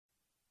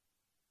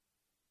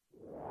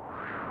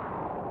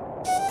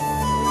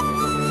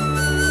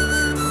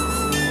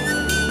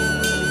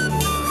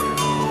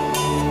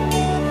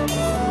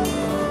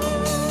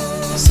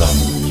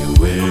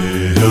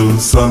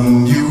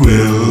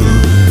Samuel,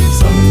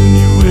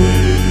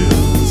 Samuel,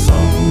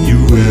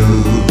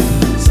 Samuel,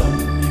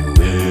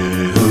 Samuel,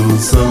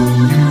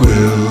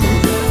 Samuel,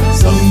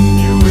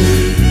 Samuel,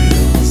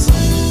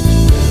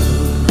 Samuel.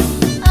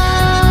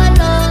 Oh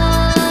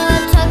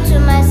Lord, talk to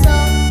my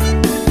soul.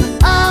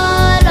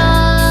 Oh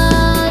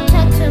Lord,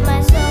 talk to my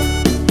soul.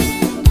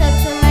 Talk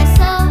to my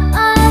soul.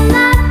 Oh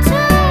Lord,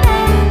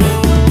 today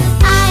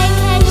I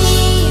can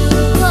hear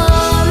you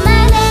call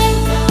my name.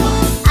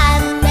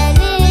 I'm the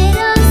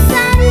little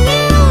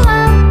Samuel.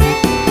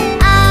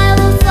 I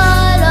will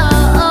follow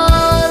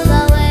all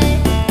the way.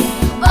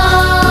 Oh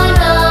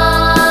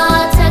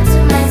Lord, talk to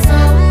my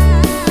soul.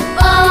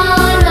 Oh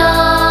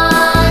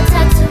Lord,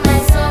 talk to my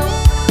soul.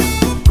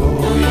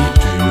 Going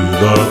to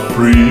the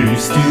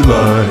priest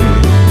Eli,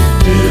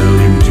 tell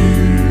him to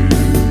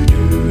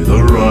do the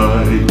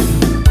right.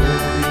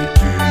 Going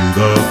to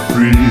the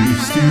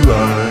priest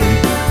Eli,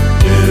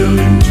 tell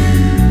him to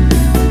do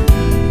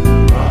the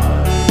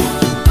right.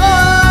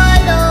 Oh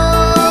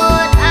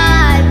Lord,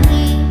 I'm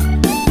here.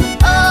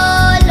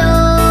 Oh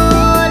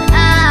Lord,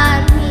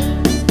 I'm here.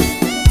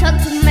 Talk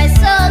to my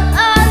soul,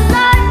 oh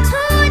Lord,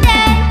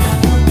 today.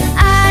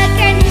 I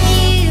can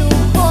hear you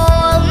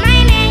call my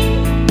name.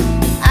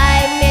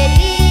 I'm a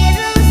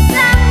little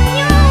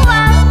Samuel.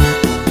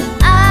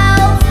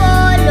 I'll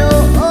follow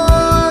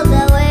all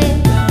the way.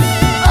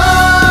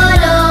 Oh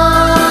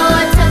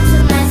Lord, talk to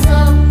my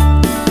soul.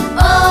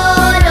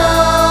 Oh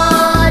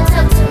Lord,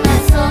 talk to my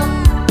soul.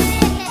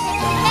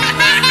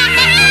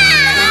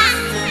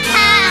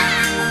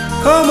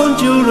 Come on,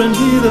 children,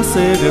 hear the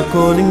Savior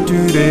calling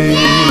today.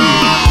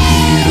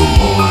 Little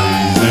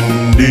boys and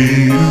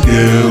little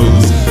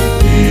girls,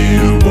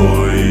 little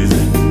boys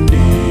and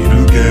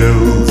little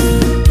girls,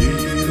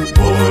 little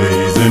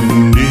boys and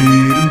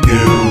little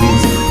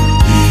girls,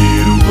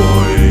 little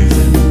boys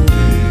and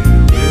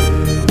little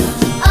girls.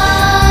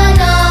 Oh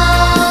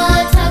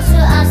Lord, talk to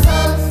our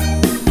souls.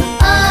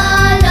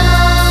 Oh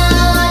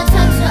Lord,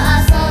 talk to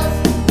our souls.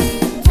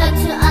 Talk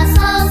to our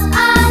souls,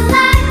 oh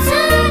Lord,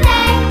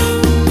 today.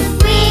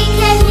 We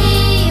can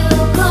hear you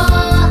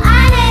call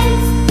our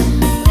names.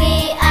 We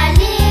are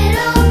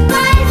little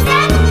boys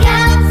and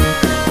girls.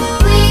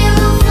 We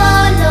will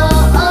follow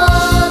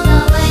all the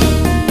way.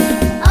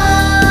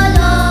 Oh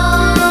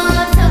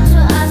Lord, talk to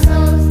our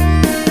souls.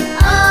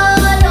 Oh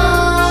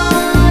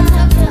Lord,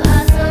 talk to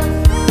our souls.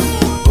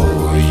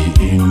 Boy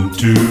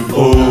into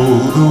all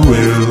the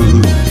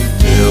world,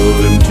 tell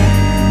them to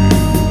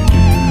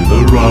do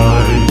the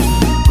right.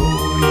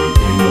 Boy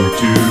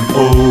into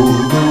all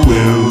the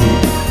world,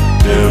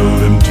 tell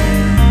them to do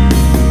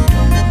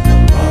the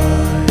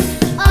right.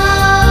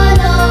 Oh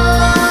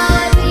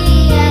Lord, we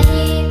are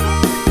here.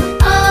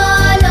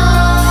 Oh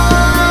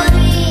Lord,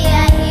 we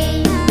are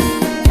here.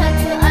 Talk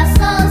to our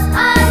souls,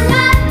 oh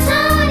Lord,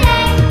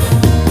 today.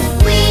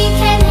 We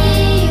can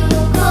hear you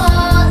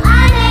call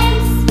our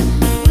names.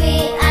 We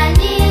are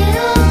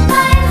little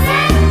boys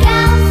and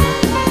girls.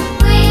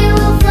 We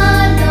will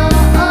follow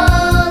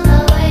all the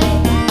way.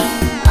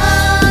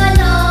 Oh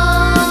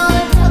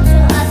Lord, talk to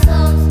our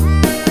souls.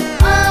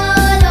 Oh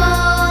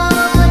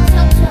Lord,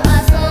 talk to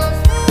our souls.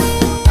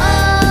 Oh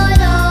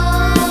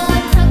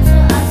Lord, talk to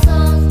our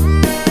souls.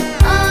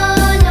 Oh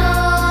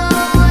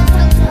Lord,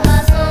 talk to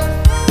our souls.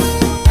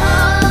 Oh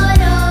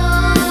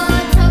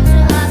Lord, talk to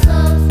our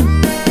souls.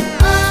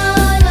 Oh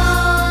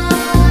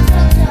Lord,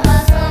 talk to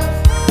our souls.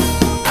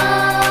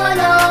 Oh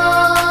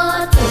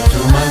Lord, talk To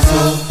my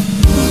soul.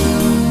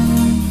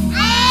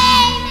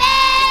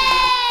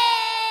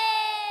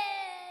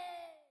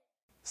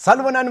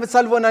 Salibonani,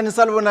 salibonani,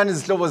 salibonani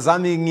izihlobo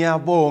zami,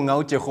 ngiyabonga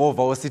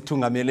uJehova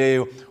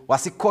osithungameleyo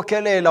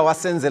wasikhokhelela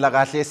wasenzela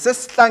kahle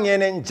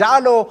sesihlangene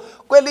njalo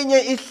kwelinye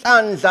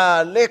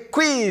ihlandla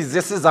lequiz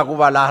esiza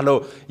kuba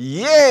lalo.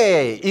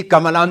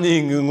 Igama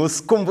lami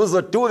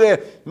nguSkhumbuzo Dube,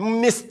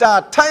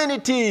 Mr. Tiny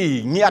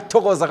T.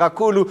 Ngiyathokoza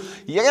kakhulu.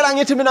 Yekela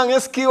ngithi mina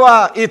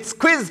ngesikhiwa it's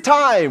quiz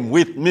time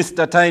with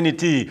Mr. Tiny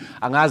T.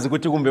 Angazi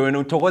ukuthi kumbe wena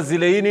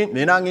uthokozile yini?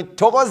 Mina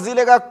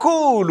ngithokozile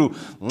kakhulu.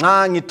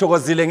 Nxa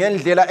ngithokozile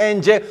ngendlela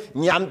enje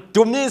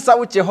ngiyamdumisa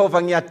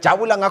uJehova,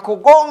 ngiyajabula ngakho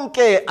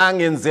konke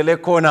angenzele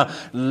khona.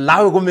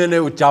 Lawe kumele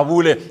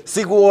ujabule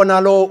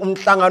sikuona lo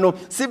umhlangano,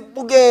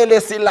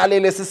 sibukele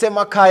silalele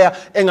sisemakhaya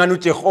engani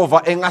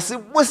uJehova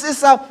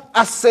engasibusisa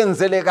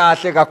asenzele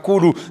kahle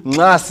kakhulu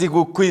nxa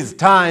siku quiz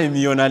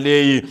time yona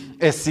leyi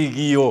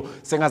esikiyo.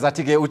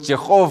 Sengazathi ke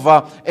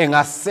uJehova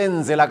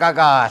engasenzela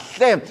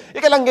kakahle.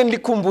 Ikela ngeni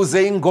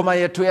likhumbuze ingoma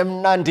yethu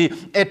emnandi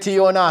ethi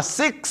yona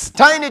 6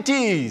 Tiny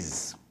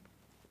T's.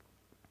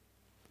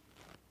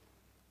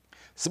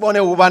 Sibone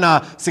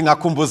ukubana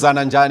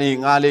singakhumbuzana njani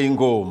ngale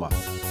ingoma.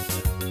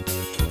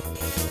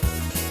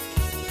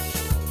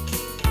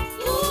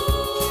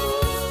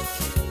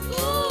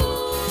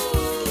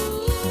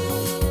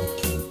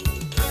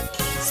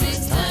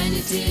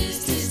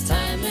 This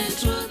time and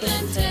truth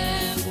and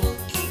temple.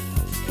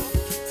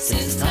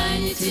 6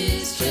 tiny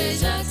T's,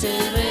 treasure,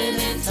 terrain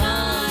and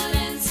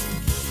talents.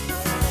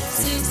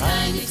 6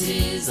 tiny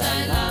T's,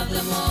 I love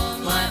them all.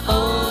 My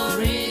own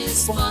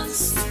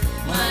response,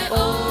 my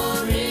own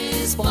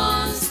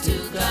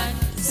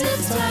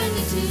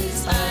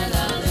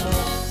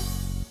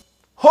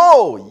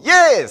Oh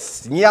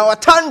yes,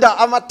 ngiyawathanda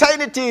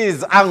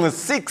ama-tinities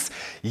angu-6.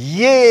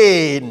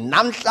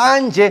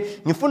 Namhlanje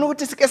ngifuna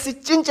ukuthi sike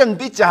sitshintshe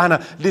mbijana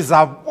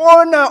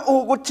lizabona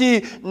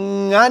ukuthi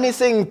ngani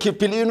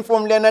sengikhiphile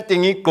uniform lena ade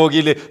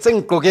ngigqokile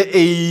sengigqoke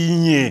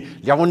enye.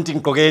 Liyabona ukuthi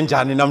ngigqoke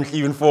kanjani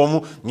namhla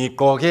uniform?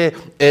 Ngigqoke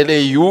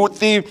ele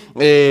youth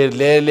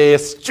lele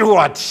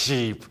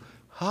stewardship.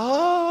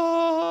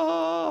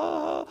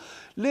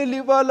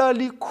 Leli bala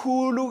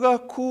likhulu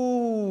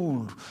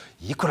kakhulu.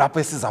 Yikho lapho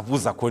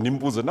esizabuza khona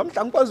imibuzo.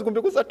 Namhla ngikwazi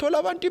kumbe kuzathola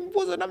abantu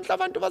imibuzo, namhla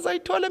abantu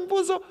bazayithola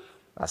imibuzo.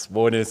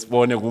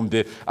 Sibone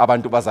kumbe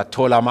abantu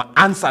bazathola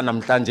ama-answer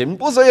namhlanje.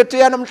 Imibuzo yethu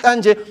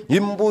yanamhlanje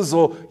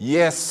imibuzo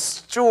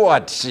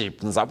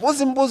ye-stewardship.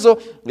 Ngizabuza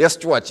imibuzo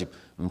ye-stewardship.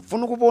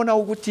 Ngifuna ukubona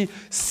ukuthi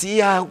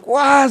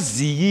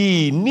siyakwazi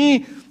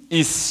yini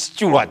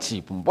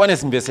i-stewardship. Mbone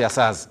simbe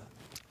siyasazi.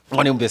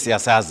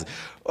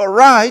 All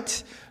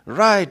right.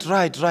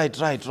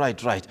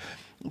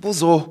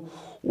 Mbuzo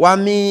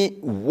wami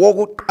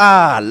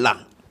wokuqala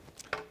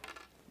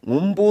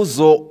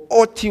ngumbuzo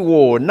othi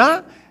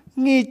wona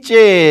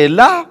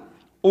ngitshela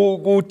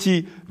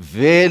ukuthi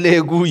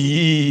vele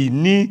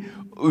kuyini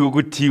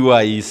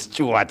ukuthiwa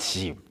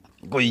i-stewardship.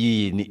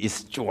 Kuyini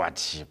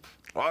i-stewardship?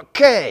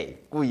 Okay,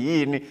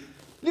 kuyini?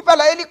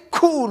 Libala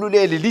elikhulu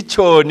leli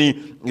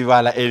litshoni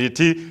ibala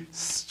elithi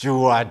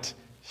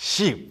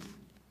stewardship.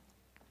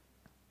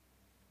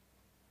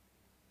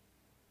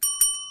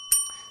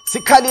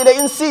 Sikhalile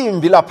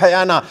insimbi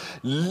laphayana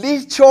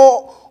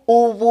litsho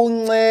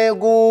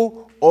ubunceku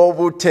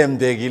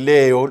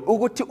obuthembekileyo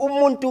ukuthi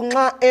umuntu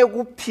nxa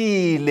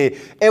ekuphile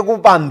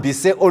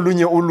ekubambise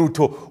olunye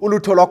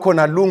ulutho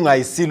lwakhona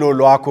lungayisilo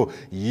lwakho,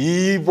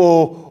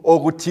 yibo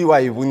okuthiwa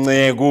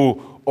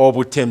yibunceku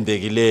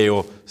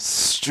obuthembekileyo,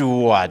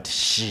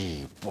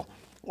 stewardship.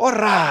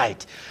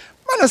 Alright.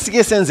 Mana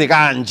sike senze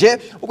kanje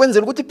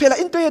ukwenzela ukuthi phela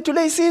into yethu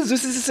le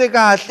isizwisise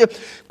kahle.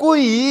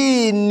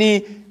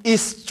 Kuyini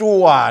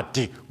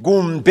i-steward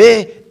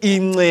kumbe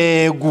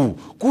inceku?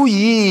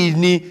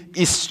 Kuyini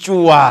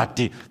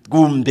i-steward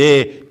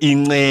kumbe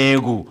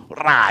inceku?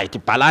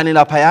 Right, bhalani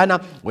laphayana.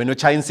 Wena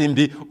uchaya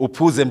insimbi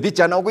uphuze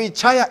mbijana.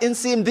 Ukuyichaya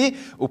insimbi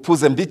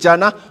uphuze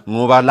mbijana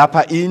ngoba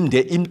lapha inde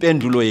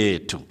impendulo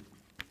yethu.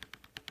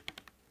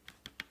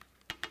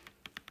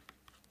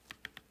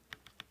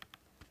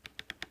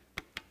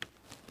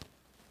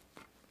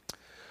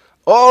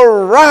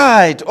 All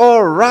right.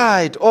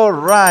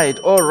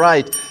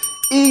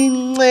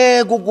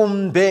 Inceku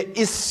kumbe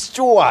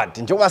i-steward.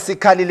 Njengoba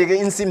sikhalile ke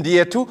insimbi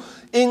yethu,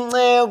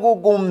 inceku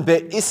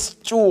kumbe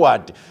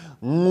i-steward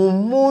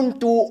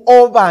ngumuntu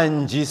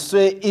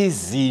obanjiswe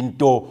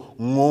izinto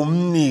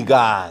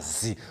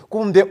ngumnikazi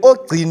kumbe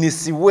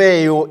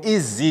ogcinisiweyo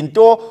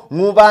izinto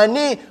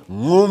ngubani?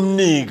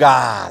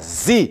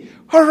 Ngumnikazi.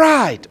 All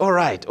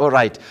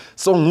right.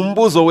 So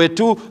ngumbuzo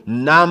wethu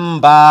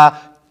number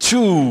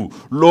 2.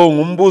 Lo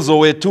ngumbuzo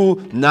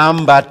wethu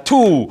number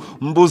 2.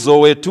 Mbuzo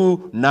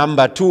wethu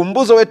number 2.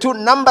 Mbuzo wethu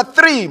number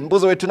 3.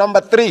 Mbuzo wethu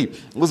number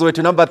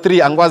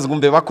 3. Angikwazi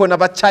kumbe bakhona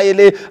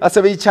bachayele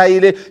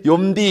asebeyichayile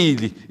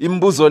yombili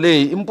imbuzo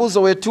leyi.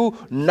 Imbuzo wethu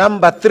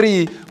number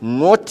 3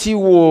 ngothi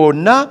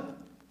wona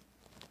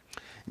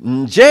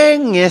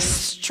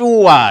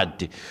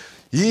njenge-steward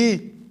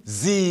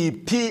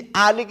yiziphi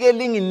alike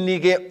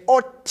linginike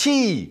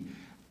othi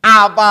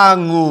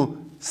abangu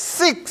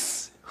 6.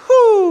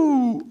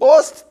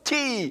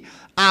 Othi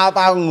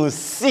abangu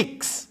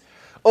 6.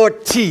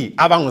 Othi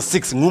abangu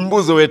 6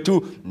 ngumbuzo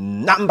wethu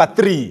number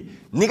 3.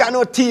 Nika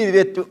nothi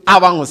bethu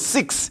abangu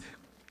 6.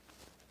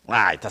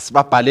 Right,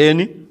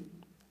 asibabhaleni.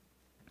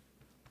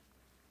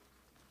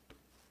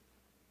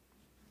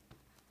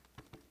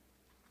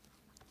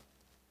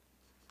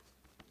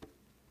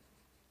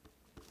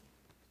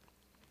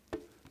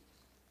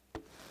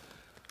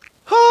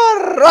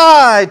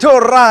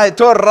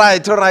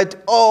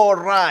 All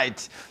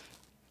right.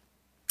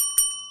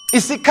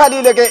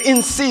 Isikhalile ke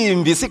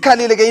insimbi,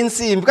 kade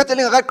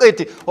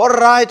lingakaqedi. All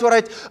right.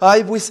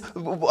 Hayi buyis.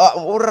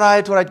 All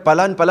right.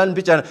 Bhalani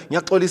mbijana.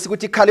 Ngiyaxolisa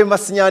ukuthi ikhale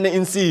masinyane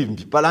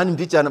insimbi. Bhalani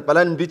mbijana.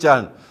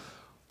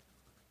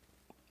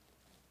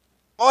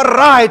 All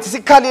right,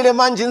 sikhalile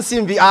manje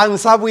insimbi.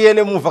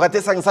 Angisabuyele emuva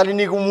kade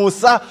sangisalinika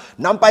umusa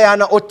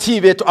nampayana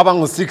othi bethu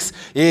abangu 6.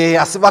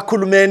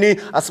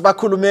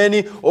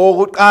 Asibakhulumeni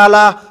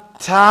okuqala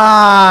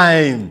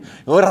time.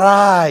 All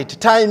right,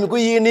 time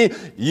kuyini?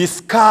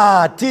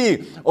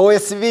 Isikhathi.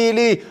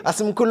 Owesibili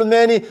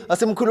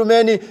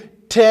asimkhulumeni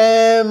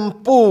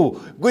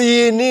tempu.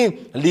 Kuyini?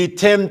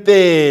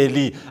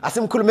 Litempeli.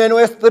 Asimkhulumeni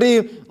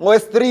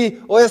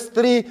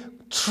owes3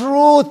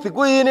 truth.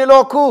 Kuyini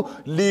lokhu?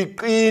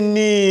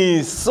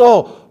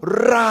 Liqiniso.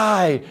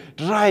 Right.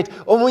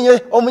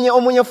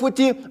 Omunye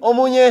futhi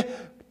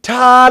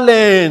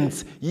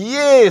talents.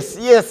 Yes.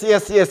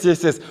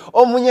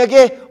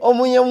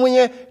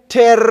 Omunye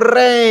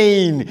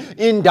terrain.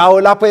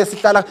 Indawo lapho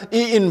esihlala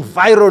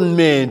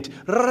environment.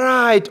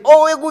 Right.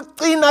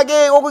 Okuqina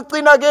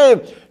ke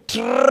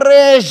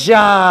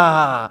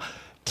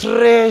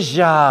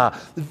treasure.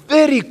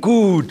 Very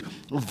good.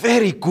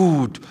 Very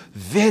good,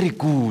 very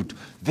good,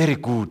 very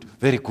good,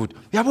 very good.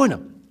 Uyabona?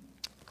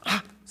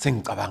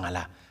 Sengicabanga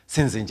la,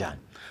 senze njani?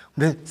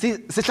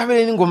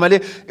 Sihlabeleni ingoma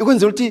le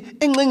ikwenza ukuthi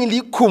encengi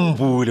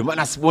likhumbule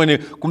mana sibone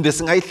kumbe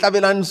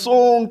singayihlabelani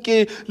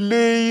sonke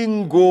le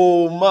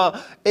ingoma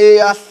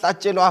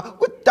eyahlatshelwa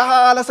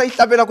kudala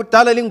sayihlabela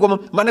kudala le ingoma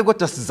manje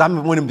kodwa sizame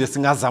ubone mbe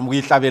singazama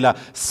ukuyihlabela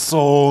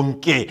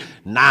sonke.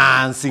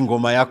 Nansi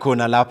ingoma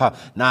yakhona lapha,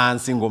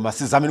 nansi ingoma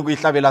sizame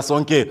ukuyihlabela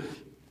sonke.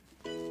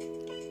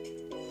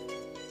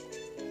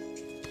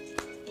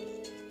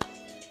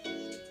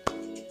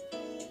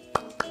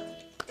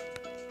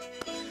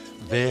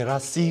 There are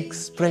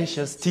 6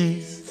 precious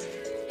tears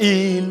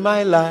in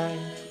my life,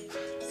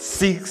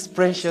 6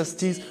 precious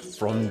tears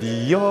from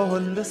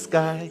beyond the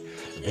sky.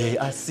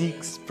 There are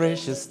 6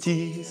 precious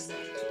tears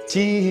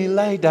till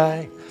I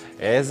die.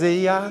 As a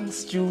young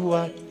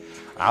steward,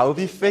 I'll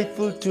be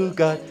faithful to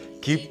God,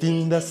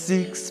 keeping the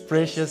 6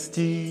 precious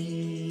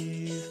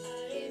tears.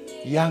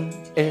 Young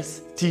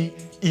S-T-E-W-A-R-D.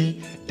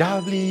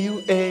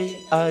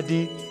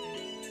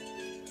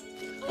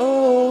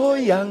 Oh,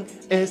 young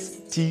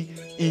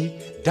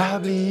S-T-E-W-A-R-D.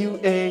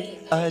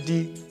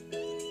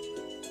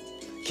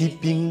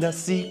 Keeping the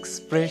 6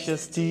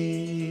 precious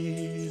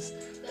tears.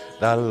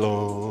 The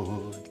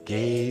Lord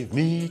gave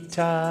me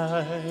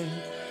time.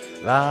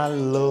 The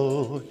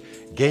Lord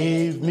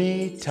gave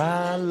me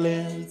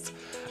talents.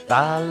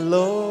 The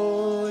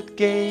Lord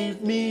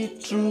gave me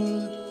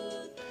truth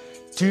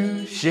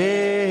to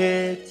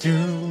share to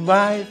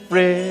my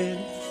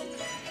friends.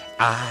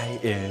 I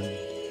am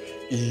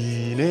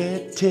in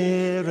a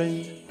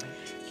terrain,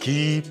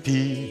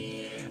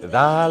 keeping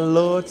the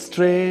Lord's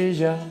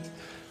treasure,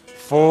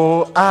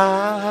 for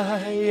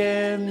I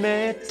am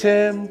a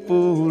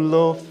temple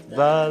of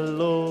the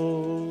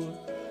Lord.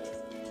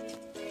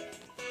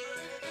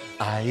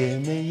 I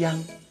am a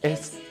young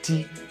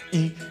S-T-E-W-A-R-D.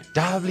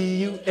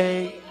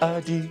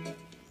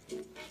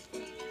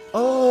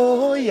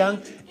 Oh, young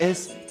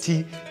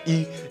S-T-E-W-A-R-D.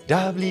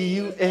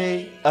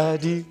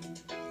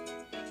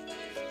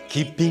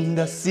 Keeping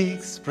the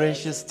 6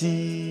 precious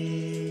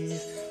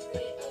tears.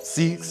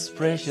 6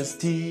 precious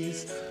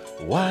tears.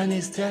 One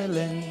is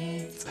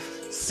talent.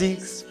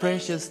 6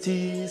 precious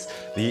tears.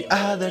 The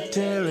other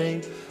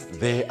terrain.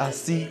 There are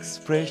 6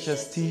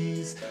 precious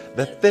tears.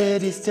 The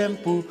third is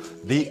temple.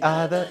 The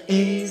other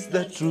is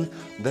the truth.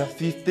 The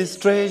fifth is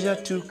treasure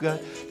to God.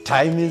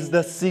 Time is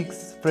the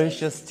 6th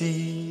precious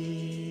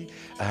tear.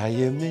 I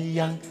am a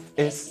young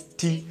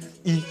S-T-E-W-A-R-D.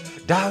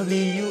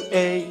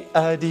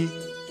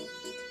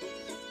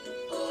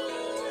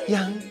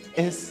 Young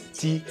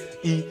S-T-E-W-A-R-D.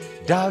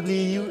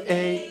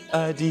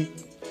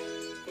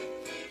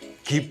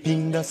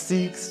 Keeping the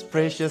 6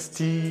 precious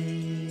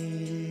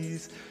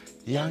tears.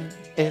 Young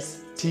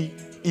S-T-E-W-A-R-D.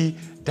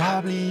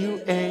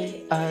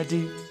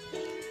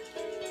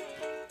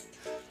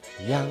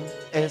 Young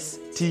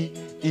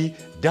S-T-E-W-A-R-D.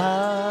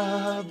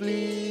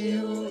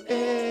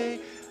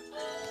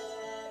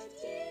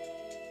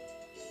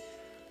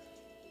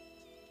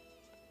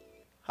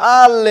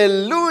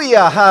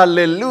 Hallelujah,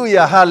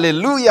 hallelujah,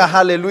 hallelujah,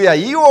 hallelujah.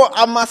 Yiwo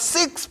ama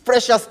 6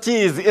 precious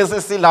tears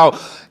esesilawo.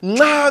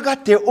 Nxa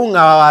kade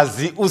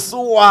ungawazi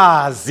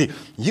usuwazi.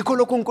 Yikho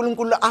lokhu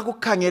uNkulunkulu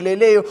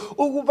akukhangeleleyo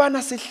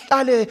ukubana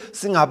sihlale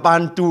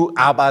singabantu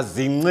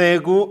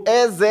abazinceku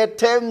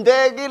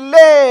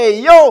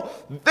ezethembekileyo.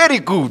 Very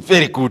good,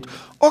 very good.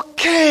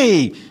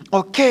 Okay,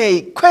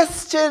 okay.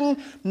 Question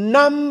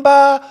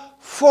number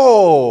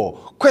 4.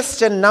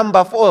 Question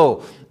number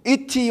 4.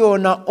 Ithi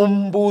yona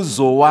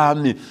umbuzo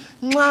wami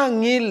nxa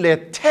ngile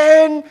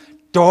 $10,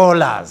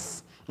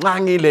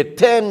 nxa ngile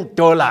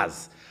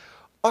 $10,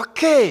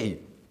 okay,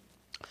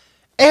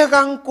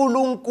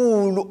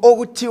 ekaNkulunkulu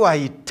okuthiwa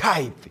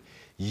yi-type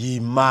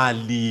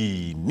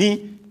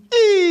yimalini?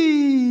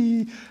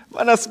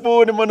 Mana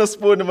sibone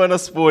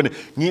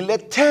ngile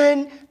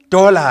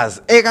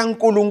 $10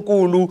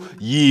 ekaNkulunkulu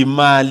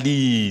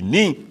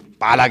yimalini?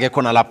 Bhala ke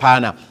khona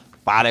laphana.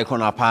 Bhala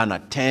khona phana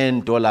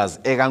 $10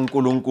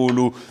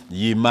 ekaNkulunkulu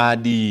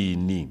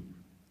yimalini?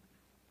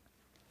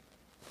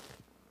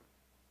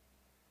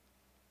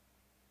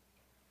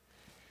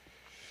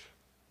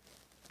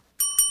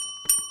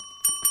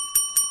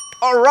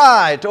 All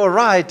right.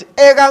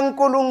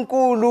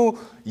 ekaNkulunkulu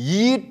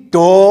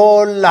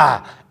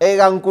 $1.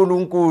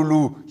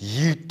 ekaNkulunkulu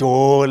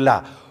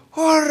 $1.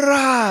 All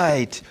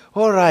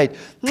right.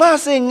 Nxa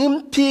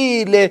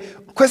sengimphile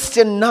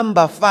question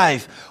number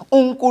 5.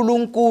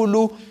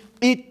 uNkulunkulu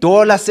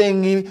 $1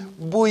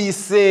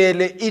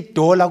 sengibuyisele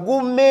 $1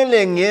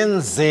 kumele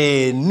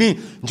ngenzeni?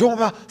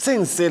 Njengoba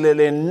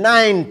sengiselele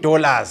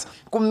 $9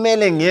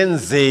 kumele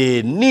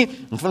ngenzeni?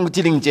 Ngifuna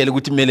ukuthi ngitshele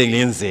ukuthi kumele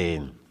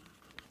ngenzeni.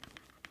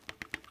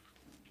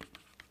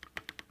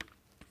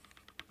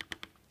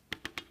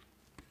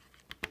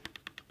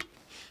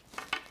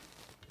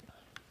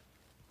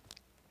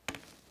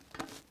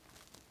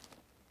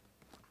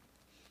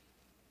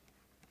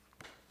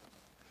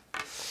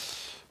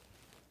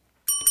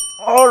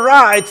 All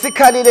right,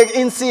 sikhalile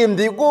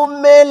insimbi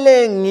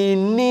kumele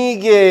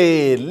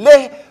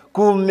nginikele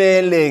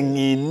kumele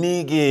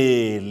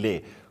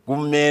nginikele.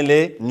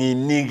 Kumele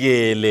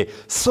nginikele.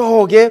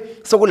 So ke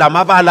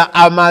sokulamabala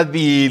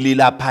amabili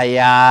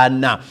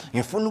laphayana.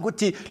 Ngifuna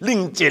ukuthi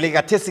lingitshele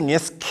kathesi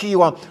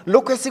ngesikhiwa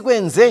lokho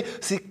esikwenze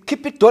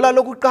sikhipha idola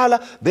lokuqala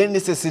then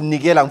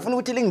sesinikela. Ngifuna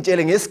ukuthi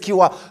lingitshele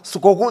ngesikhiwa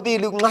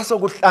kokubili nxa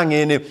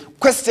sokuhlangene.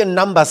 Question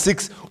number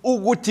 6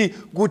 ukuthi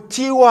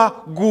kuthiwa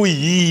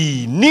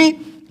kuyini?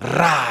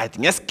 Right,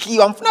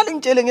 ngesikhiwa ngifuna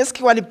lingitshele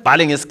ngesikhiwa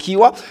libhale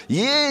ngesikhiwa.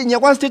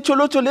 Ngiyakwazi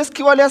itholotsho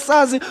lesikhiwa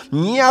liyasazi,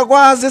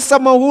 ngiyakwazi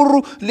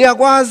samahuru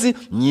liyakwazi,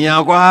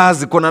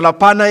 ngiyakwazi khona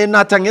laphana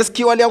enatha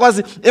ngesikhiwa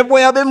liyakwazi,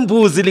 eboya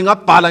bembuzi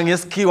lingabhala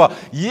ngesikhiwa.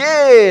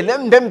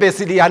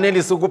 Lembembesi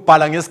liyanelisa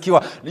ukubhala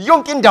ngesikhiwa.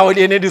 Yonke indawo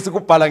liyenelisa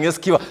ukubhala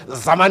ngesikhiwa.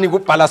 Zamani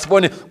kubhala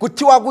sibone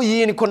kuthiwa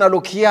kuyini khona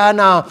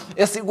lokhiyana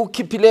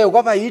esikukhiphileyo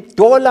kwaba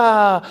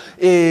 $1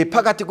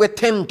 phakathi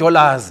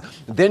kwe$10.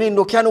 Then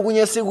indokhiyana kunye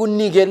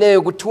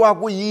esikunikeleyo kuthiwa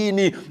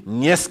kuyini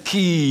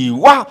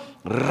ngesikhiwa.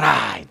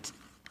 Right.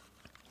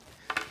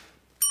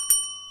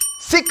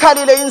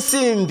 Sikhalile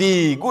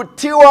insimbi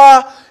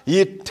kuthiwa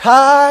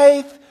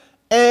yi-tithe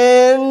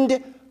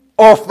and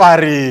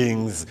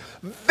offerings.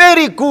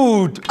 Very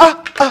good.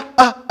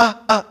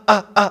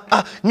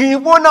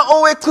 Ngibona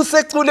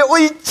owechusecule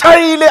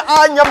uyichayile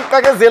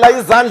anyamqakezela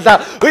izandla,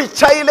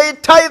 uyichayile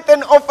i-tithe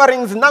and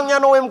offerings.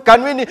 Nangiyana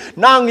wemganwini,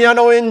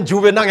 nangiyana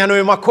weNdube, nangiyana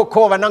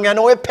weMakhokhoba,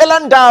 nangiyana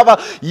wePhelandaba,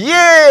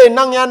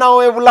 nangiyana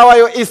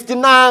weBulawayo East,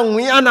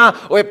 nangiyana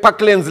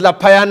weParklands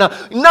laphayana,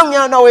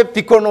 nangiyana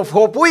weBeacon of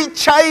Hope.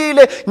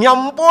 Uyichayile,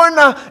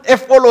 ngiyambona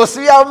efolosi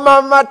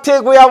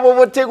uyamamatheka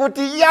uyabobotheka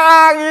uthi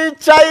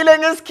ngichayile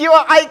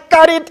ngesikhiwa. I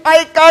got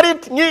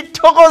it.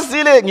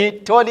 Ngithokozile,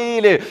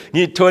 ngitholile.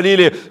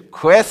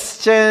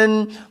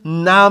 Question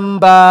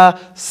number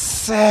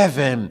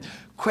 7.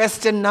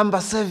 Question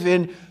number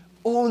 7.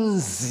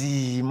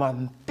 Unzima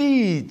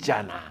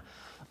mbijana.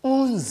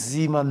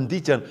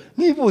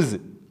 Ngibuze.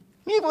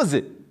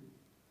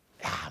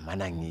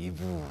 Mana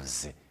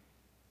ngibuze.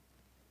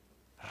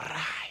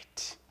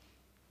 Right.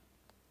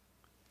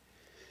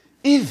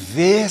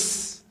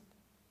 Iverse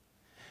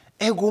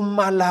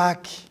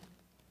ekuMalaki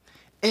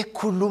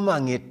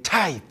ekhuluma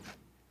nge-tithe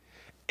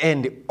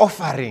and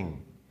offering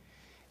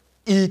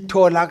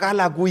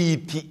itholakala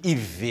kuyiphi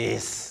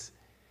iverse?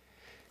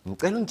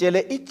 Ngicela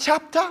ungitshele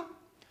i-chapter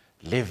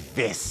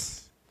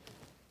le-verse.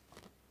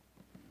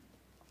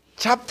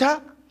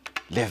 Chapter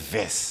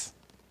le-verse.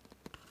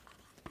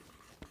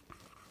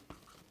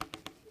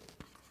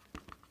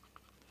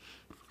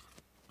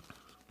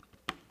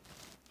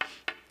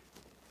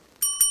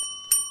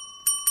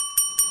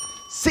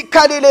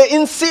 Sikhalile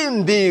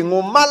insimbi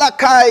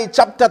nguMalachi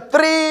chapter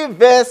 3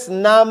 verse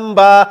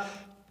number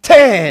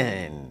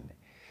 10.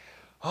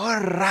 All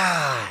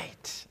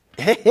right.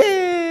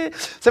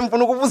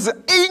 Semfuna ukubuza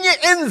inye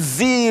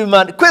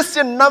enzima.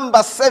 Question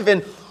number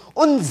 7.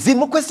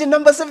 Unzima question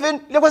number 7.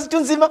 Lekwazi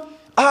unzima?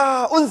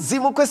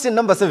 Unzima question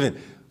number 7.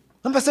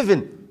 Number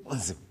 7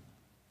 unzima.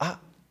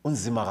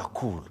 Unzima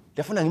kakhulu.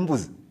 Ngiyafuna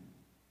ngimbuze.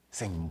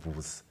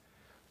 Sengimbuza.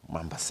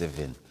 Number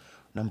 7.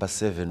 Number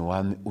 7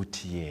 wami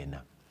uthi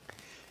yena.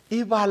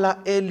 Ibala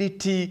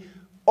elithi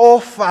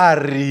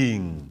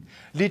offering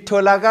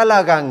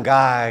litholakala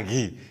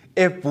kangaki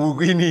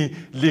ebhukwini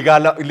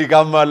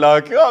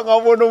likaMalaki?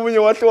 Ngabona umunye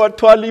wahle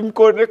wathwala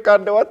imkhono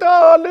ekhanda wathi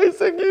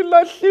lese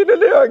ngilahlile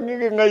leyo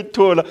ngike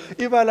ngayithola.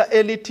 Ibala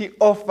elithi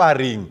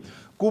offering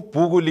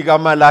kubhuku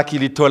likaMalaki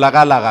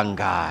litholakala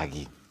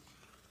kangaki?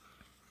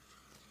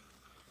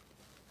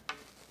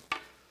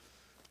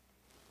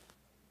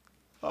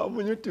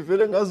 Munye uthi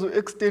vele ngazo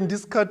extend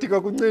isikhathi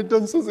kakunceda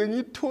ngisoze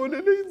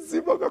ngiyithole le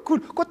inzima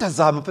kakhulu. Kodwa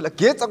zama phela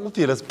getsa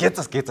kuphela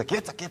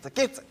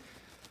getsa.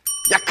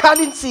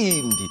 Yakhala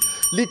insimbi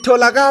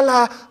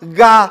litholakala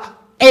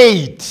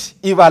ka-8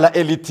 ibala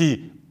elithi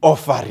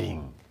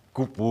offering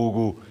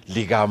kubhuku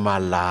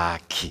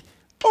likaMalaki.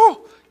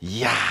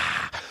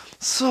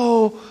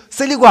 So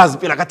selikwazi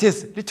phela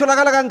kathesi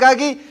litholakala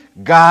kangaki?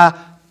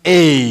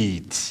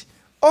 Ka-8.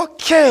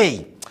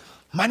 Okay.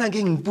 Mana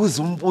ngeke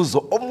ngibuza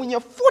umbuzo omunye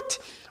futhi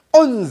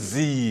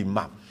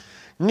onzima.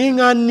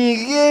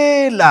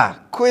 Nginganikela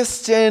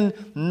question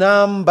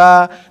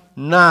number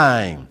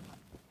 9.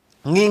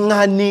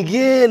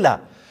 Nginganikela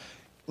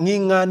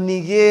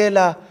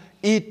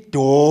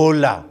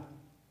 $1.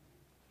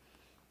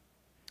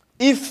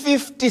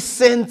 I-50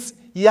 cents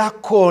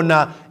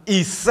yakhona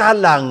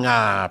isala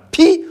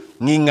ngaphi?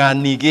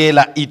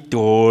 Nginganikela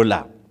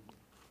 $1.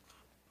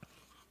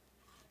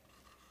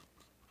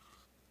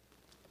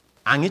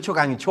 Angitsho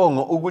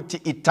kangitshongo ukuthi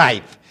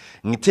i-tithe,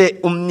 ngithe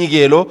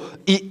umnikelo,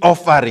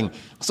 i-offering.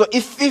 So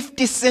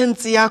i-50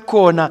 cents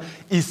yakhona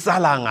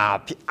isala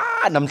ngaphi?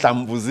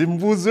 Namhlambuza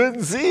imbuzo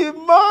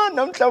enzima,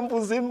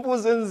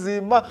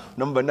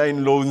 Number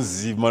 9 lo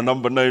nzima,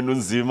 number 9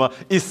 unzima,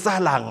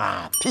 isala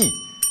ngaphi?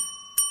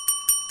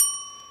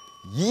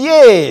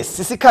 Yes,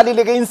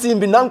 isikhalile ke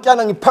insimbi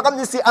namtyana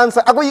ngiphakamisa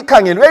i-answer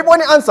akuyikhangeli.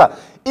 Uyayibona i-answer?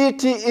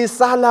 Ithi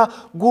isala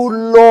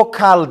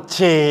ku-local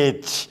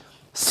church.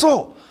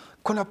 So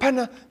khona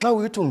phana xa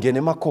uyithi ungena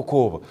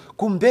emakhokhoba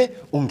kumbe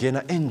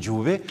ungena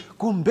enjube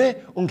kumbe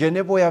ungena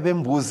eboya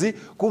bembuzi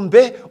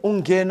kumbe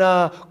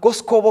ungena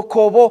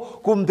kosikhobo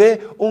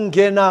kumbe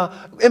ungena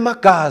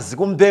emagazi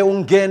kumbe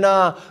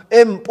ungena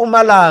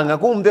eMpumalanga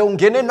kumbe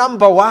ungena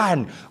number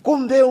 1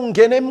 kumbe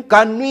ungena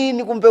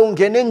emganwini kumbe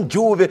ungena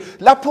enjube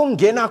lapho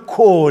ungena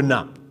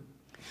khona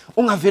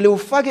ungavele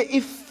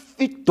ufake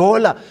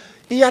 $1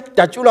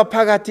 iyadatshulwa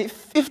phakathi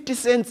 50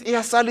 cents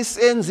iyasala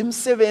isenza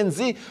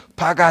imsebenzi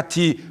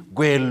phakathi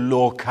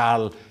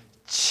kwe-local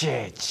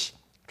church.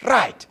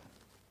 Right.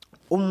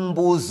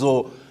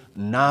 Umbuzo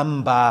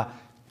number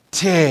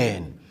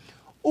 10.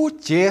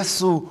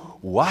 uJesu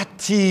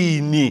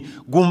wathini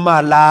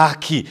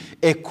kuMalaki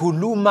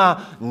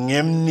ekhuluma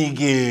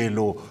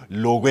ngemnikelo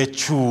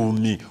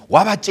lokwechumi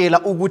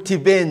wabatshela ukuthi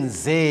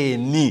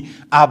benzeni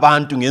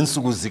abantu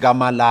ngensuku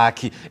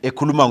zikaMalaki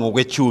ekhuluma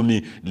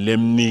ngokwechumi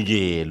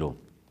lemnikelo.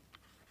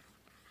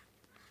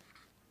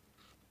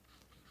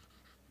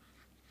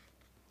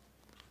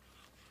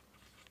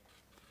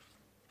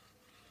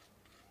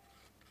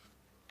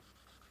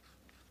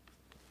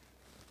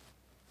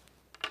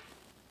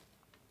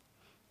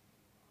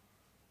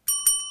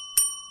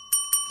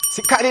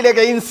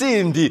 Sikhalileke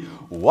insimbi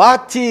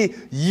wathi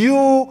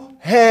you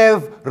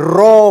have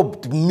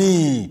robbed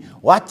me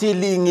wathi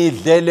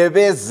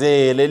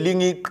lingidlelebezele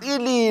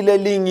lingiqilile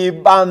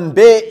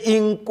lingibambe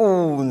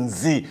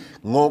inkunzi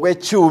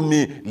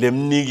ngokwechumi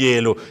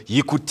lemnikelo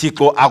yikho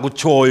uThixo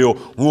akutshoyo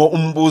nguwo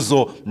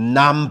umbuzo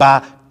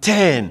number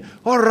 10.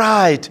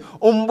 Alright,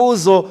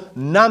 umbuzo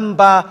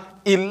number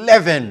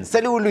 11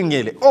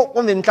 seliwulungele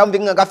kumbe mhlawumbe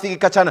ngingakafiki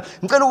khatshana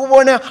ngicela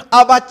ukubona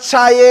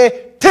abachaye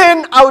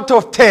 10 out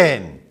of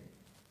 10.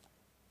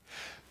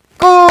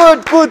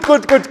 Good.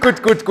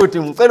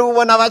 Ngicela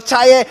ukubona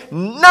abachaye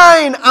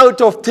 9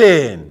 out of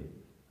 10.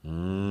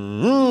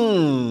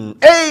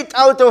 8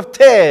 out of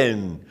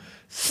 10.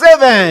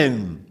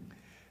 7.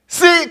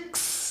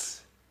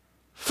 6.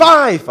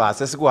 5.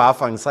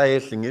 Sesikuhafa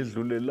ngisayehli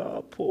ngedlule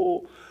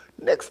lapho.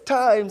 Next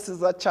time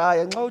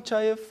sizachaya nxa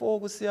uchaye 4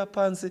 kusiya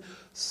phansi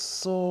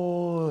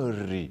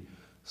sorry.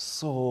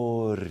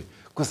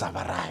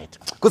 Kuzaba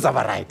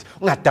right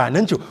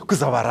ungadana nje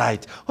kuzaba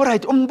right.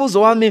 Alright,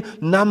 umbuzo wami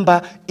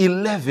number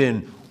 11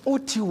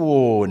 uthi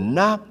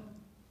wona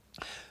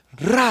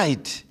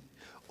right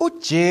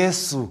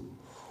uJesu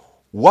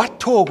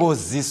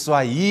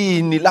wathokoziswa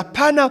yini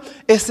laphana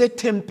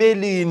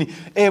esethempelini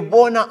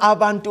ebona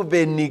abantu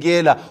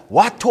benikela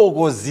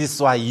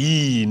wathokoziswa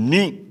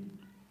yini?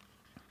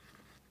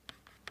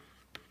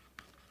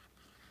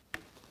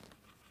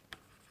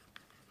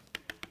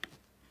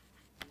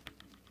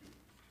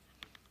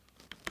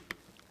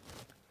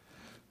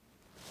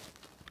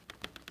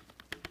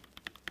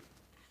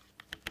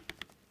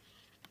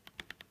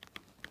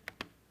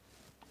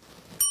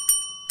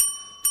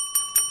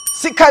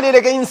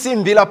 Sikhalileke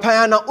insimbi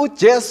laphayana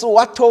uJesu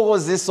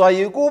wathokoziswa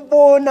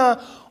yikubona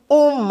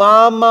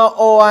umama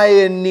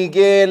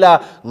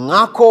owayenikela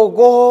ngakho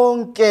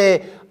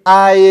konke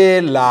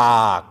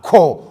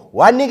ayelakho.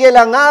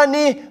 Wanikela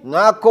ngani?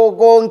 Ngakho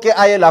konke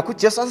ayelakho.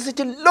 uJesu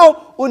asithi lo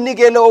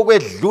unikele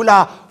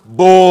okwedlula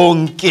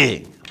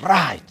bonke.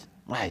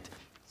 Right.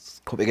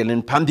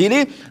 Siqhubekele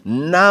phambili.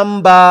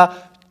 Number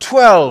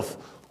 12.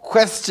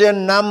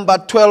 Question number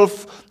 12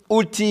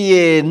 uthi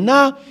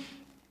yena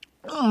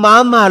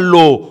mama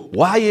lo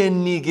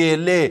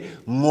wayenikele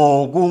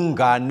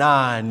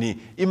ngokunganani?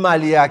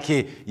 Imali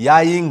yakhe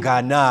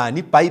yayinganani?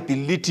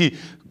 iBhayibheli lithi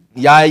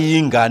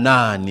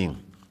yayinganani?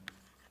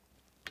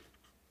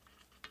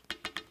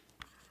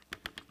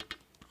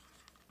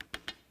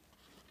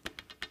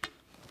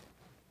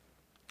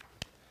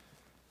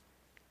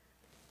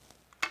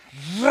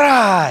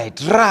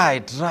 Right.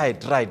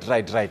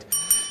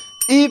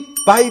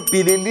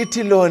 iBhayibheli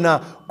lithi lona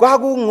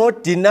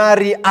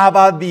kwakungodinari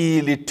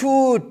ababili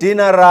 2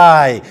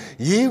 denarii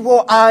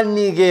yibo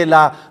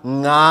anikela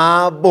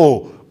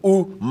ngabo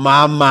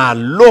umama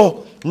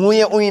lo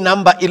nguye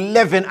uyinumber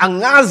 11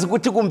 angazi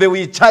ukuthi kumbe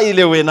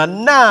uyichayile wena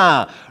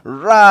na.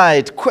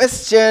 Right,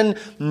 question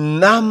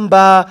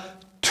number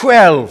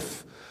 12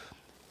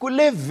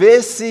 kule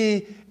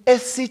vesi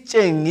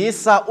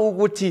esitshengisa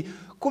ukuthi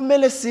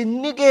kumele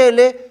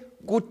sinikele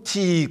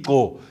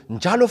kuThixo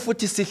njalo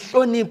futhi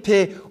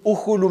sihloniphe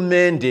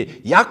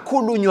uhulumende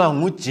yakhulunywa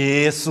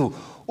nguJesu.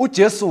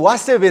 uJesu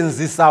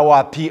wasebenzisa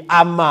waphi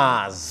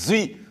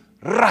amazwi?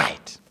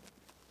 Right.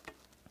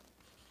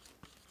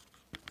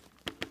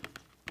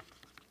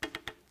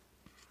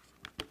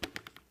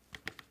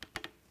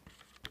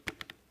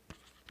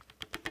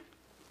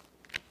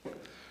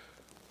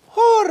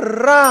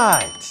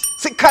 Alright.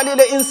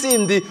 Sikhalile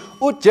insimbi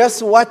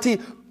uJesu wathi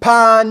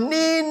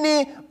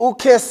phanini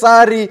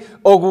uKesari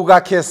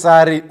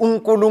okukaKesari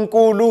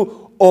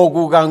uNkulunkulu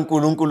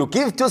okukaNkulunkulu.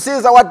 Give to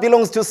Caesar what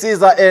belongs to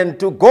Caesar and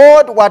to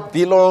God what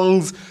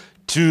belongs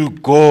to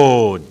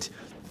God.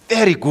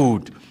 Very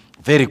good.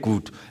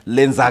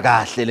 Lenza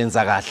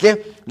kahle.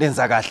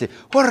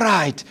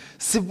 Alright,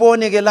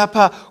 sibone ke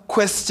lapha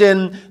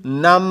question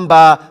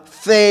number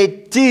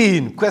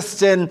 13.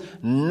 Question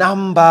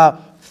number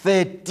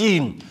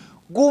 13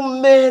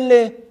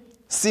 kumele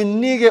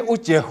sinike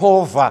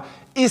uJehova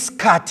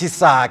isikhathi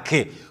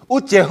sakhe.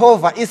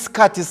 uJehova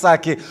isikhathi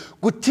sakhe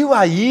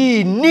kuthiwa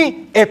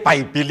yini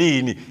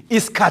eBhayibhelini?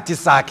 Isikhathi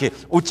sakhe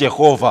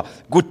uJehova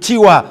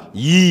kuthiwa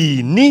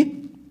yini?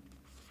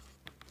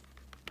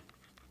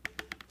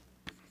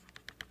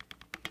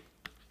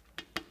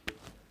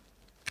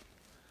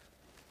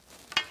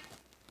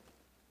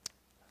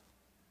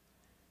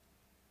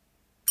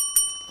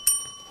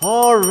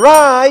 All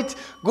right,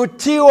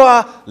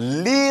 kuthiwa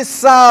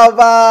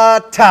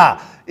lisabatha.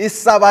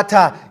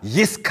 Isabatha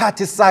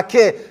yisikhathi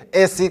sakhe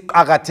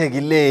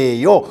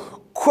esiqhakathekileyo.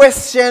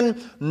 Question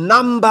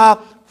number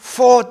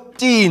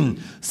 14.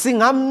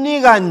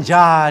 Singamnika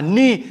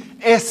njani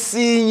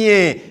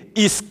esinye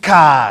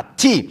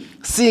isikhathi?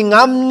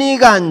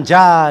 Singamnika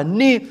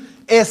njani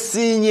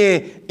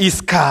esinye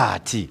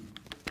isikhathi?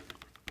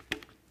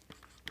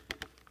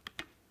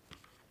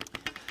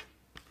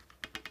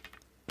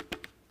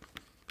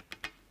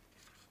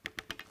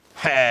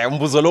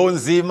 Umbuzo lo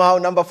unzima,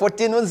 number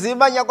 14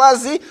 unzima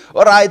nyakwazi.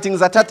 Alright,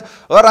 ngizathatha.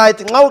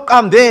 Alright, nxa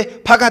uqambe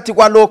phakathi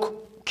kwalokho.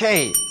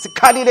 Okay,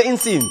 sikhalile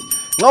insimbi.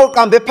 Nxa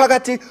uqambe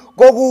phakathi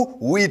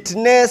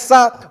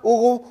kokuwitnessa,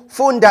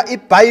 ukufunda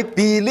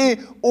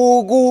iBhayibheli,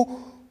 ukukhuleka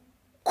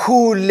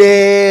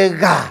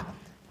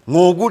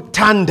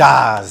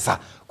ngokuthandaza.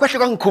 Kwahle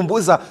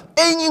kwangikhumbuza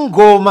enye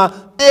ingoma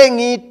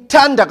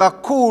engithanda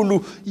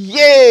kakhulu.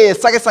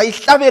 Yes, sake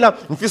sayihlabela,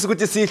 ngifisa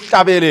ukuthi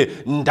sihlabele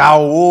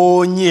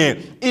ndawonye.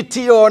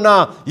 Ithi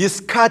yona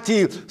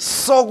yisikhathi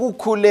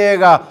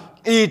sokukhuleka.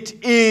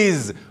 It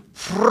is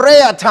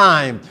prayer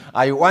time.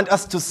 I want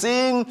us to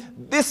sing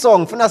this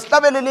song. Funa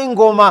sihlabele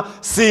lingoma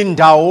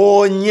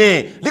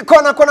sindawonye.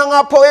 Likhona khona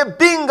ngapho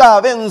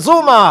eBinga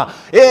benzuma.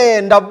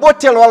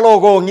 Ndabothelwa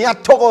logo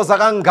ngiyathokoza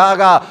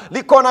kangaka.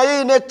 Likhona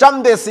yini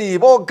eJambesi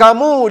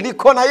boGamu,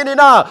 likhona yini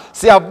na?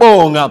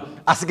 Siyabonga.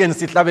 Asikeni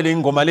sihlabele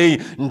ingoma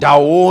leyi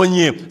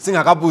ndawonye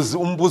singakabuzi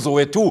umbuzo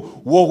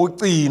wethu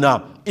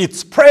wokucina.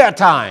 It's prayer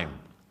time.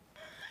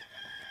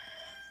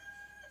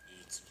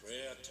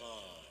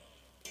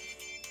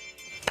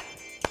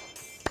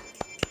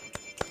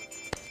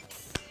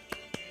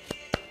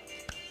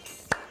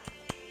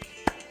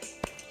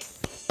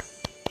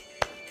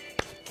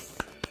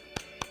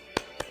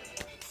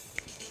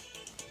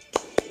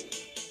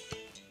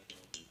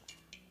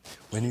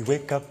 When you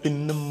wake up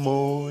in the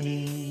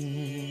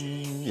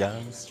morning,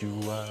 yes you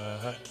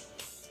are.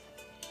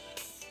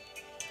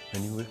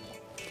 When you wake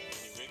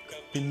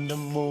up in the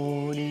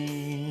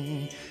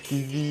morning,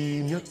 give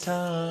him your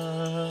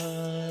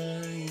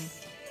time.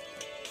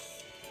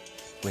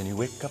 When you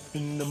wake up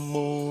in the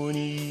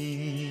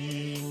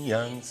morning,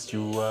 yes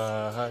you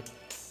are.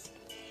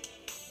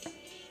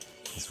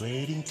 He's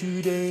waiting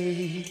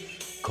today.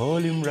 Call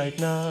him right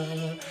now,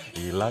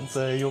 he'll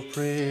answer your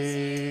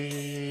prayer.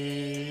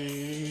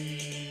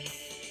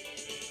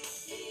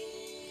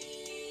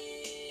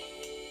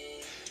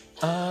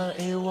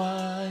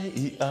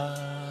 A-Y-E-R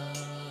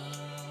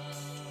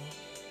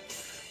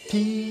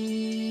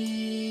P-A-Y-E-R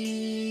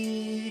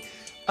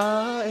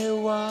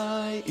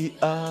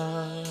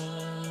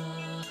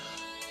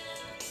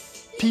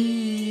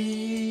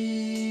P-A-Y-E-R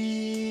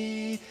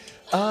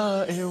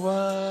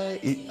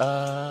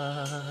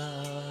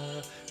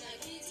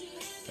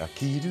A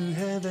key to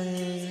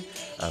heaven,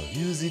 I'll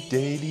use it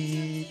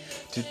daily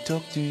to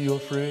talk to your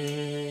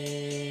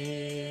friend.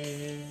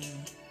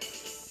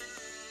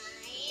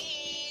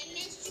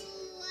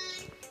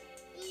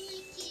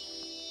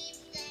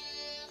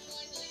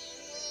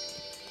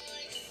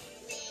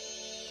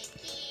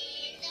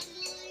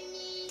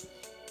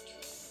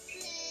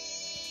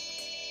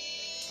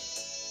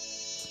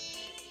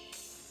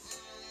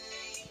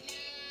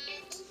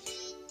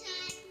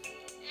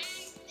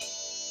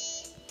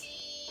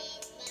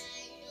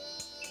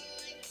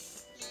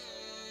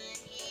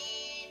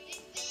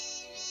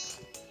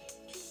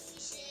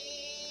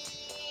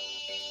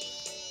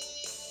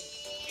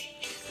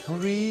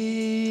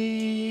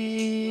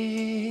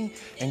 Ring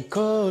and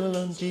call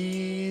on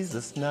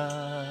Jesus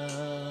now.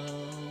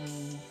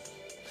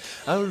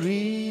 I'll ring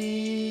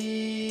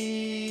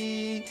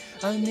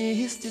and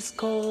miss this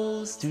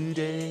calls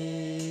today.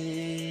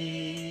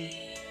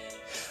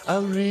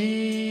 I'll ring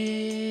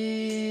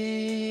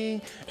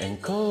and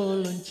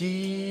call on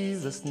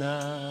Jesus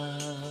now.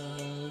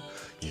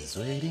 He's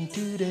waiting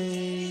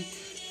today.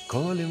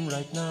 Call him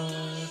right now.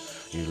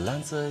 He'll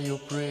answer your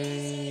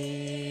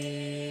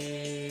prayer.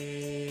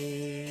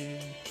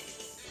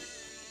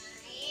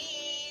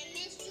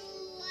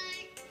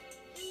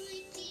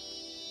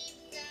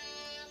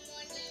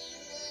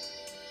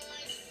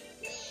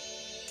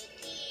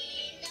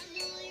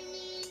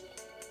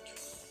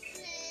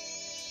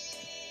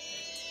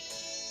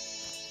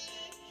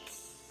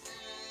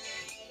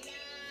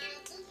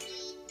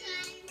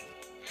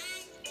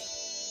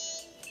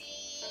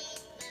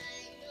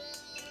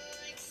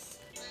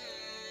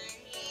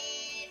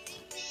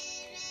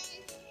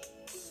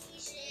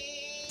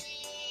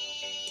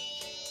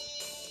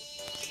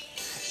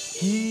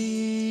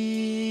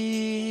 He,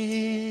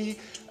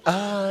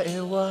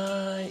 I,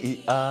 Y, E,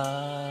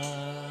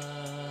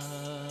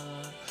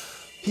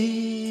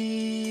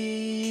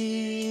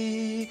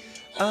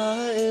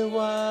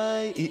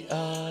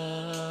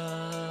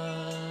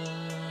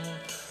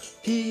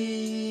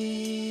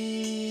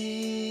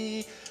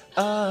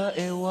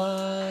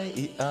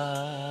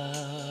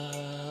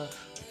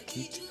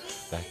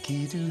 The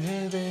key to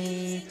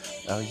heaven,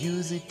 I'll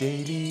use it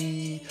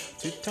daily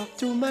to talk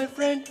to my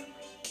friend.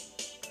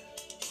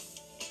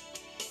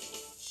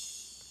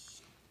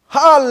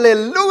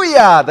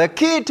 Hallelujah! The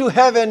key to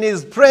heaven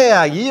is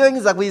prayer. Yiyo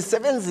engiza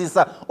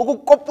kuyisebenzisa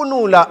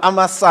ukukopunula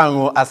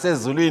amasango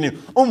asezulwini.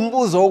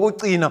 Umbuzo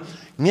wokucina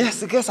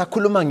ngesike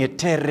sakhuluma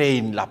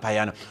ngeterrain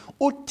laphayana.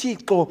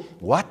 uThixo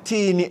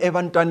wathini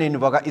ebantwaneni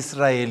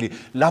bakaIsrayeli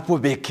lapho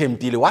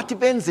bekhempile, wathi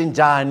benze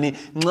njani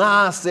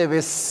nxa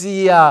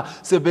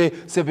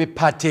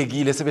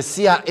sebephathekile,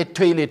 sebesiya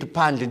etoilet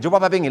phandle njengoba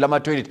babengela ama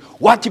toilet,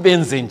 wathi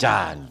benze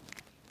njani?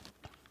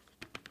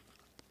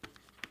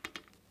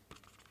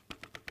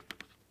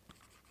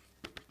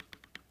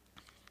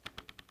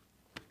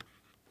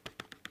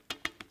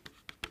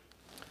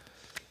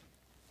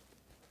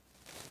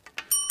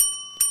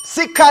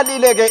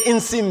 Sikhalile ke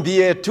insimbi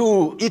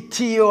yethu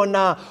ithi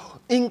yona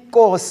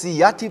inkosi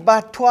yathi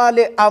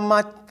bathwale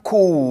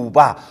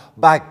amakhuba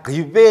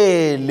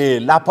bagqibele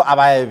lapho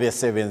abaye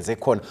besebenze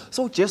khona.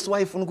 So uJesu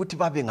wayefuna ukuthi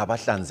babe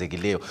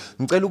ngabahlanzekileyo.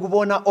 Ngicela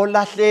ukubona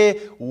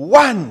olahle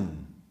 1.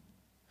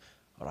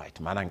 Alright,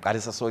 mana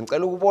ngiqalisa so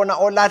ngicela ukubona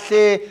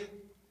olahle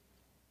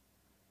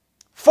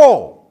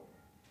 4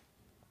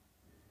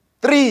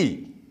 3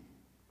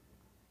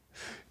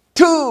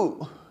 2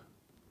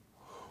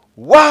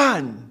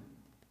 1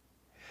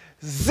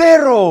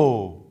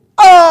 0.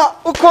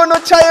 Ukhona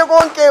chaye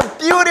konke.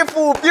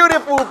 Beautiful,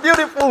 beautiful,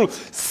 beautiful.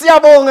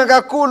 Siyabonga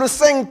kakhulu,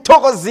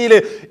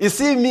 sengithokozile.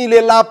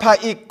 Isimile lapha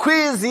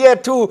iquiz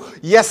yethu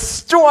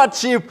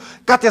ye-stewardship.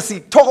 Kade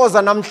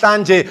sithokoza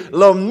namhlanje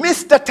lo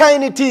Mr.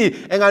 Tiny T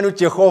engani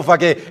uJehova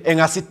ke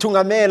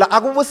engasithungamela.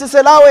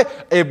 Akubusise lawe,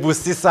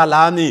 ebusisa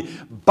lami.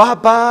 Bye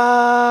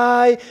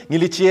bye.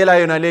 Ngilichiyela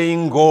yona le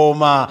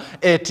ingoma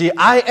ethi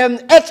I am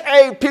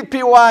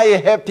happy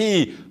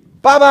happy.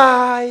 Bye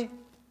bye.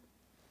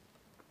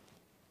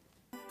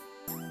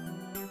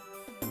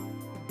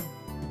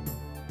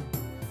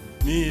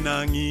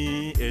 Mina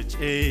ngi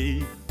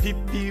happy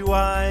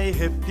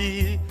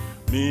happy.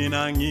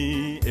 Mina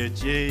ngi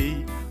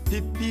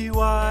happy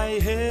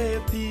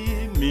happy.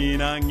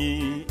 Mina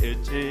ngi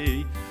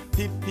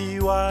happy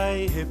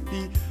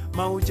happy.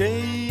 Mau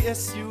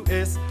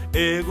JSUS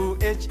egu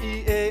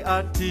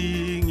HEART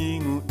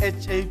ngingu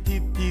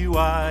HAPPY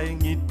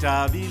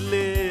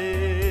ngitabile.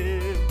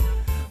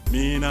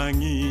 Mina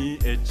ngi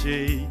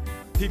happy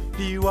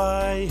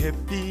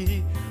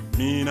happy.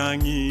 Mina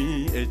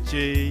ngi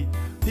happy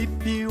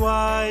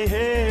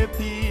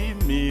happy.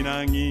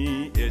 Mina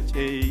ngi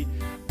happy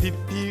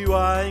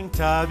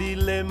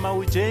ngitabile.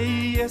 Mau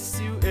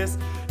JSUS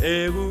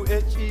egu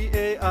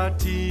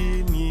HEART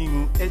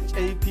ngingu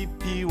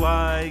HAPPY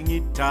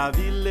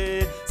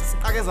ngitabile.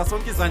 Sisiqakeza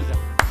sonke izandla.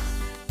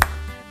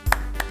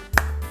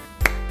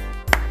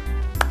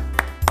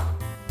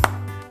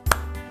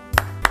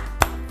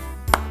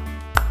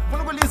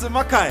 Ufuna ukulizwa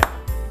emakhaya?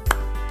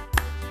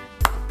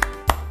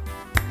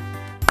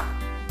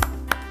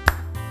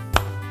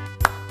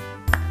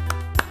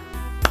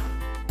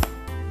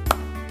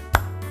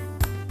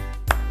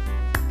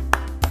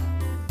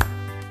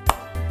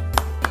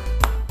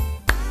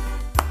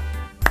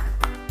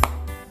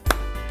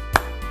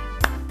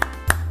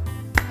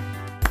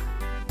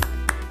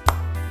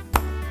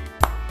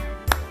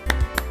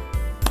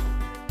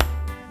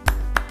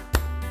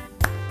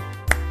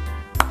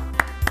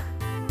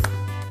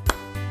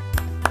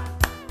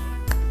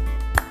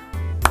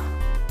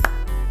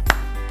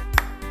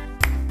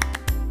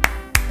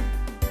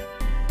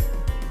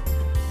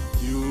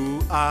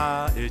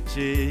 are a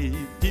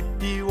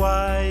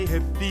J-P-P-Y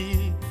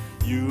happy.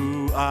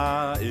 You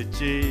are a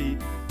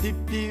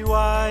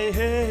J-P-P-Y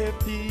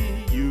happy.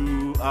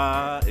 You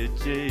are a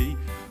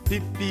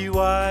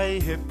J-P-P-Y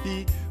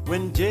happy.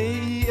 When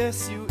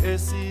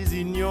J-S-U-S is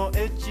in your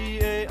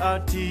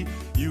H-E-A-R-T,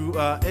 you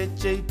are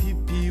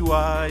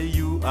H-A-P-P-Y,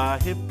 you are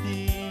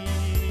happy.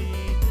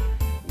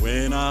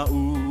 When a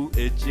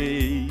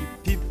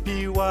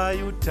H-A-P-P-Y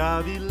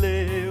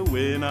utabile,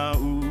 when a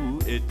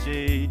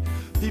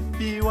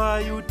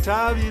H-A-P-P-Y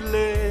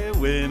utabile,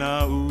 when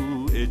a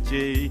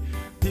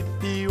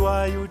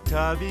H-A-P-P-Y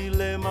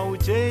utabile, mau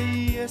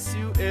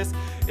J-S-U-S,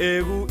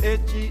 egu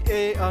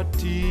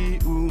H-E-A-R-T,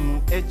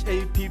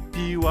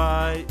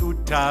 H-A-P-P-Y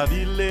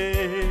utabile.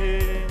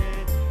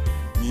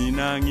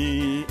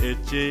 Minangi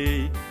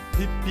H-A-P-P-Y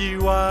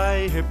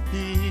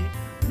happy,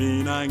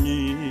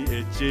 minangi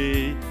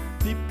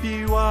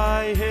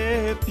H-A-P-P-Y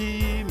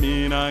happy,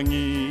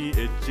 minangi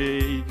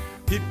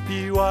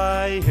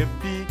H-A-P-P-Y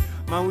happy,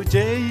 mau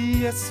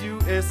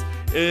J-S-U-S,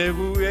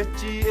 egu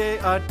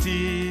H-E-A-R-T,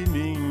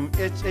 min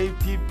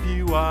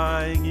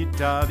H-A-P-P-Y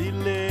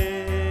ngitabile.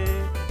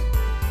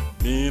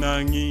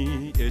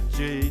 Minangi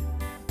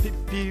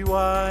H-A-P-P-Y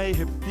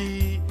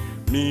happy,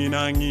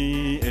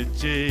 minangi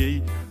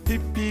H-A-P-P-Y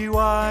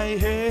PPY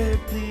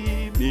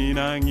happy,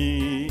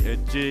 minangi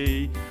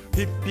J.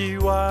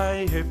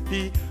 PPY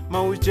happy,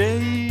 mau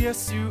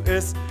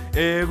JSUS,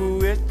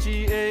 egu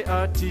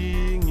HEART,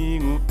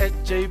 ngingu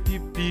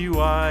HAPPY,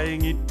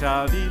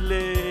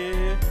 ngitavile.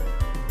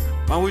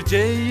 Mau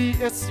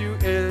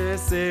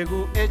JSUS,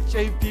 egu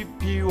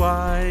HAPPY,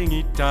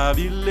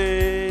 ngitavile.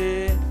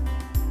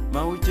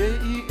 Mau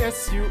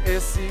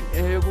JSUS,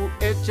 egu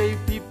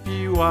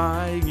HAPPY,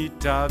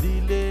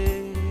 ngitavile.